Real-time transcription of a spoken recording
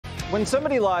When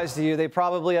somebody lies to you, they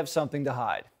probably have something to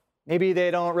hide. Maybe they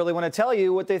don't really want to tell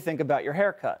you what they think about your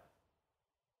haircut.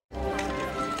 Hi,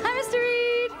 Mr.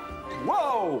 Reed.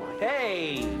 Whoa,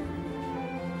 hey.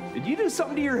 Did you do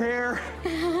something to your hair?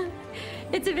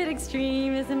 It's a bit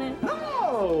extreme, isn't it?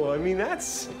 No, I mean,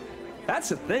 that's a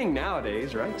thing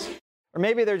nowadays, right? Or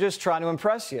maybe they're just trying to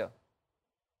impress you.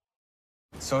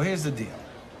 So here's the deal.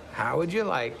 How would you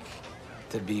like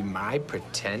to be my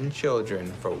pretend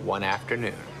children for one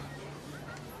afternoon?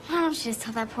 Why don't you just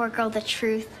tell that poor girl the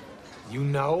truth? You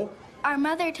know? Our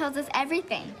mother tells us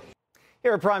everything.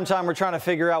 Here at Primetime, we're trying to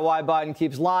figure out why Biden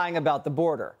keeps lying about the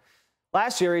border.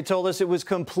 Last year, he told us it was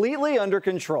completely under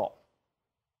control.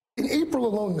 In April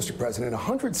alone, Mr. President,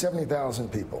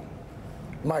 170,000 people,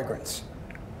 migrants,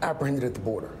 apprehended at the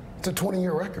border. It's a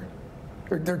 20-year record.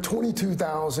 There are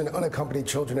 22,000 unaccompanied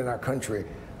children in our country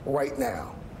right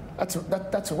now. That's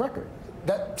a record.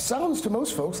 That sounds to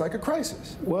most folks like a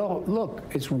crisis. Well, look,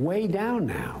 it's way down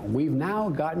now. We've now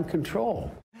gotten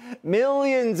control.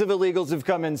 Millions of illegals have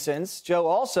come in since. Joe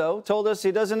also told us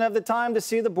he doesn't have the time to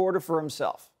see the border for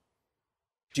himself.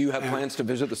 Do you have plans to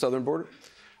visit the southern border?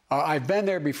 I've been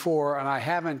there before, and I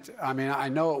haven't. I mean, I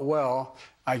know it well.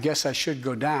 I guess I should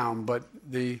go down, but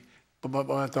the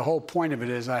whole point of it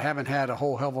is I haven't had a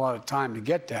whole hell of a lot of time to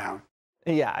get down.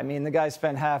 Yeah, I mean, the guy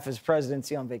spent half his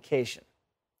presidency on vacation.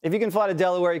 If you can fly to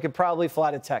Delaware, you could probably fly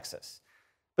to Texas.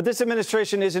 But this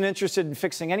administration isn't interested in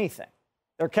fixing anything.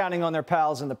 They're counting on their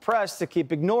pals in the press to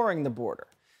keep ignoring the border.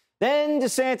 Then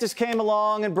DeSantis came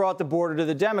along and brought the border to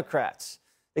the Democrats.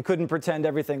 They couldn't pretend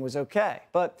everything was okay.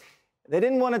 But they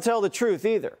didn't want to tell the truth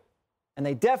either. And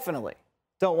they definitely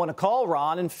don't want to call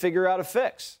Ron and figure out a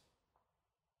fix.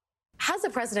 Has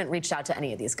the president reached out to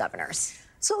any of these governors?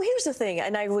 So here's the thing,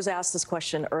 and I was asked this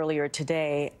question earlier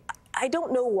today. I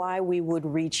don't know why we would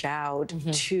reach out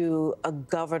to a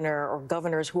governor or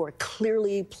governors who are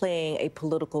clearly playing a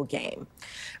political game,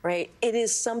 right? It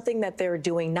is something that they're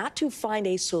doing not to find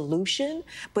a solution,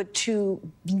 but to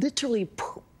literally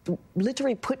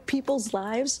put people's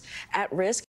lives at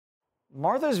risk.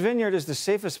 Martha's Vineyard is the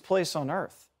safest place on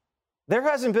earth. There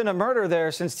hasn't been a murder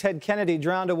there since Ted Kennedy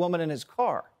drowned a woman in his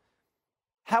car.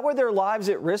 How are their lives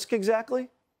at risk exactly?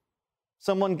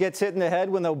 Someone gets hit in the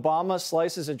head when Obama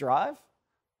slices a drive?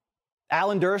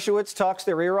 Alan Dershowitz talks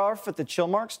their ear off at the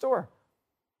Chillmark store?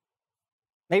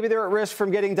 Maybe they're at risk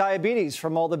from getting diabetes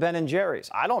from all the Ben &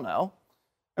 Jerry's. I don't know.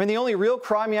 I mean, the only real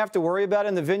crime you have to worry about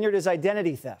in the Vineyard is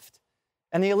identity theft.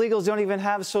 And the illegals don't even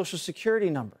have Social Security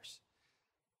numbers.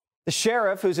 The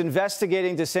sheriff who's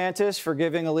investigating DeSantis for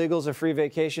giving illegals a free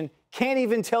vacation can't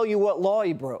even tell you what law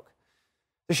he broke.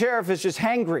 The sheriff is just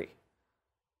hangry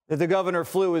that the governor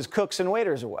flew his cooks and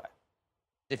waiters away.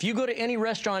 If you go to any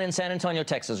restaurant in San Antonio,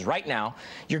 Texas, right now,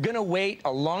 you're going to wait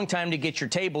a long time to get your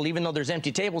table, even though there's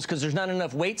empty tables, because there's not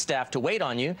enough wait staff to wait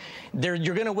on you. You're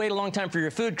going to wait a long time for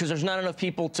your food because there's not enough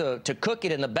people to cook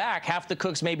it in the back. Half the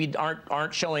cooks maybe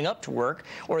aren't showing up to work,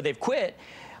 or they've quit.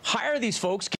 Hire these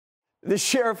folks. The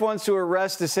sheriff wants to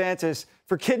arrest DeSantis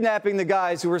for kidnapping the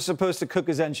guys who were supposed to cook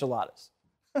his enchiladas.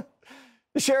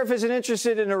 The sheriff isn't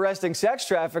interested in arresting sex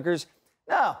traffickers.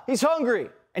 No, he's hungry,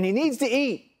 and he needs to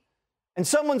eat. And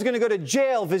someone's going to go to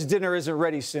jail if his dinner isn't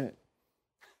ready soon.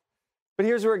 But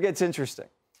here's where it gets interesting.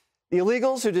 The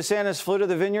illegals who DeSantis flew to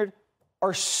the Vineyard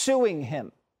are suing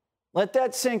him. Let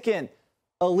that sink in.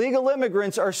 Illegal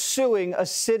immigrants are suing a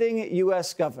sitting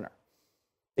U.S. governor.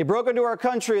 They broke into our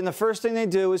country, and the first thing they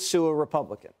do is sue a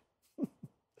Republican.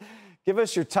 Give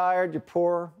us you're tired, you're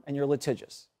poor, and you're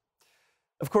litigious.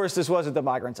 Of course, this wasn't the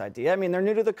migrants' idea. I mean, they're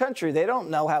new to the country. They don't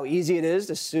know how easy it is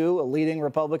to sue a leading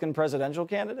Republican presidential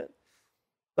candidate.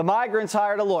 The migrants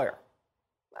hired a lawyer.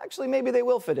 Actually, maybe they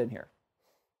will fit in here.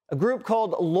 A group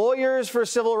called Lawyers for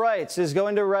Civil Rights is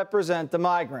going to represent the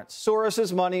migrants.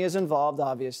 Soros's money is involved,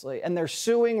 obviously, and they're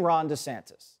suing Ron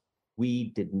DeSantis.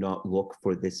 We did not look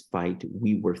for this fight.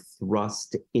 We were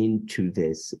thrust into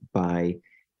this by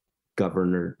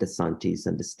Governor DeSantis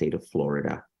and the state of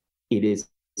Florida. It is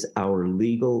our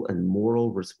legal and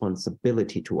moral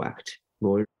responsibility to act.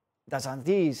 Lord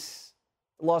DeSantis.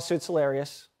 The lawsuit's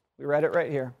hilarious. We read it right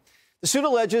here. The suit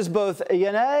alleges both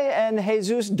Yene and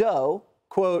Jesus Doe,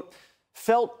 quote,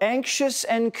 felt anxious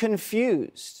and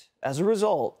confused. As a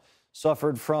result,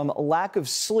 suffered from lack of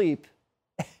sleep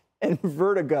and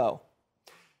vertigo.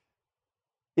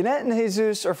 Yene and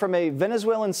Jesus are from a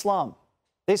Venezuelan slum.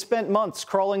 They spent months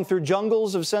crawling through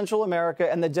jungles of Central America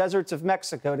and the deserts of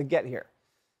Mexico to get here.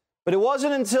 But it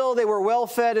wasn't until they were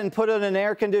well-fed and put on an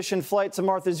air-conditioned flight to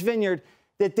Martha's Vineyard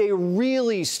that they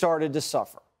really started to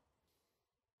suffer.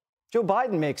 Joe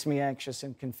Biden makes me anxious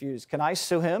and confused. Can I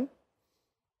sue him?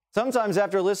 Sometimes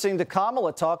after listening to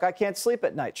Kamala talk, I can't sleep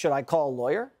at night. Should I call a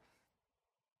lawyer?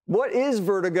 What is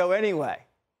vertigo anyway?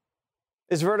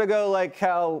 Is vertigo like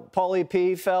how Paulie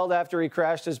P felt after he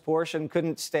crashed his Porsche and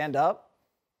couldn't stand up?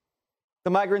 The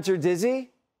migrants are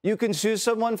dizzy? You can sue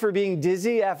someone for being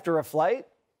dizzy after a flight?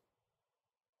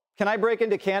 Can I break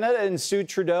into Canada and sue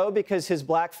Trudeau because his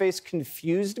blackface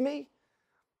confused me?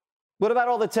 What about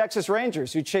all the Texas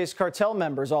Rangers who chase cartel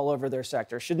members all over their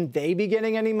sector? Shouldn't they be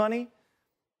getting any money?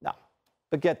 No.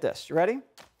 But get this. You ready?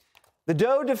 The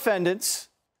Doe defendants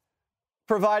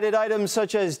provided items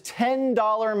such as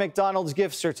 $10 McDonald's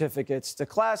gift certificates to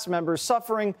class members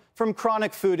suffering from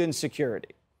chronic food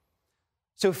insecurity.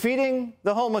 So feeding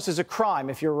the homeless is a crime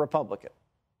if you're a Republican.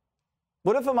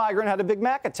 What if a migrant had a Big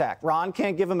Mac attack? Ron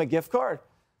can't give him a gift card?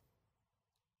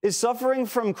 Is suffering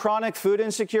from chronic food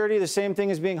insecurity the same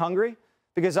thing as being hungry?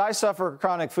 Because I suffer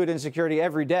chronic food insecurity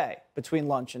every day between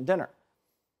lunch and dinner.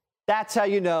 That's how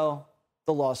you know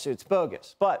the lawsuit's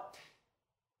bogus. But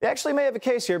they actually may have a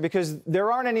case here because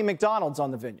there aren't any McDonald's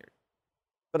on the vineyard.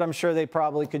 But I'm sure they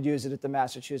probably could use it at the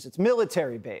Massachusetts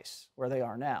military base where they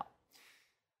are now.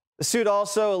 The suit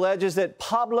also alleges that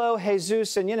Pablo,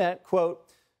 Jesus, and Yannette, quote,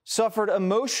 suffered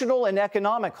emotional and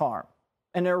economic harm,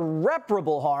 an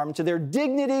irreparable harm to their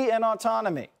dignity and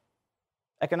autonomy.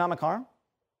 Economic harm?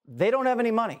 They don't have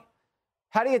any money.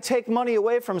 How do you take money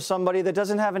away from somebody that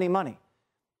doesn't have any money?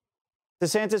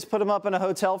 DeSantis put him up in a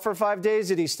hotel for 5 days.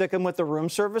 Did he stick him with the room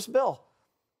service bill?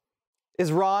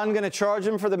 Is Ron going to charge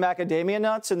him for the macadamia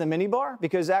nuts in the minibar?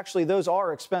 Because actually those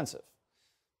are expensive.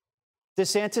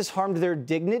 DeSantis harmed their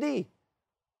dignity.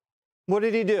 What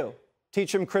did he do?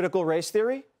 Teach them critical race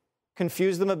theory?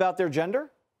 Confuse them about their gender?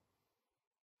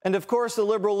 And of course, the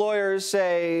liberal lawyers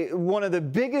say one of the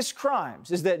biggest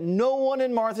crimes is that no one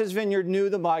in Martha's Vineyard knew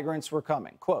the migrants were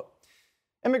coming. Quote,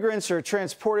 immigrants are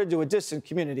transported to a distant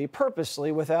community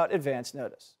purposely without advance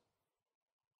notice.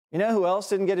 You know who else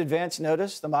didn't get advance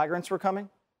notice the migrants were coming?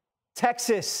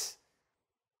 Texas.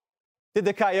 Did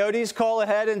the Coyotes call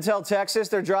ahead and tell Texas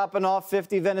they're dropping off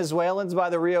 50 Venezuelans by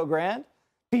the Rio Grande?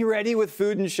 Be ready with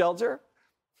food and shelter?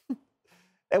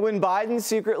 And when Biden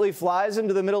secretly flies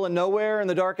into the middle of nowhere in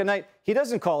the dark of night, he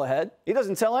doesn't call ahead. He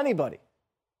doesn't tell anybody.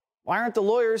 Why aren't the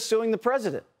lawyers suing the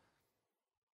president?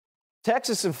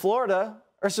 Texas and Florida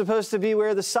are supposed to be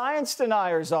where the science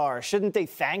deniers are. Shouldn't they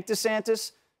thank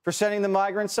DeSantis for sending the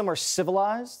migrants somewhere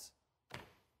civilized?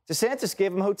 DeSantis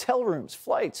gave them hotel rooms,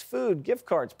 flights, food, gift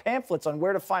cards, pamphlets on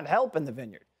where to find help in the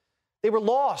vineyard. They were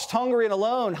lost, hungry and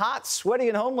alone, hot, sweaty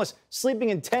and homeless, sleeping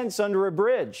in tents under a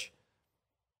bridge.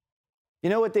 You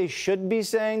know what they should be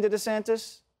saying to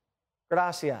DeSantis?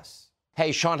 Gracias.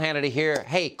 Hey, Sean Hannity here.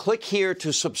 Hey, click here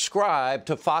to subscribe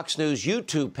to Fox News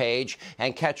YouTube page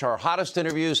and catch our hottest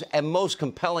interviews and most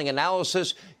compelling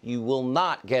analysis. You will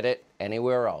not get it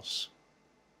anywhere else.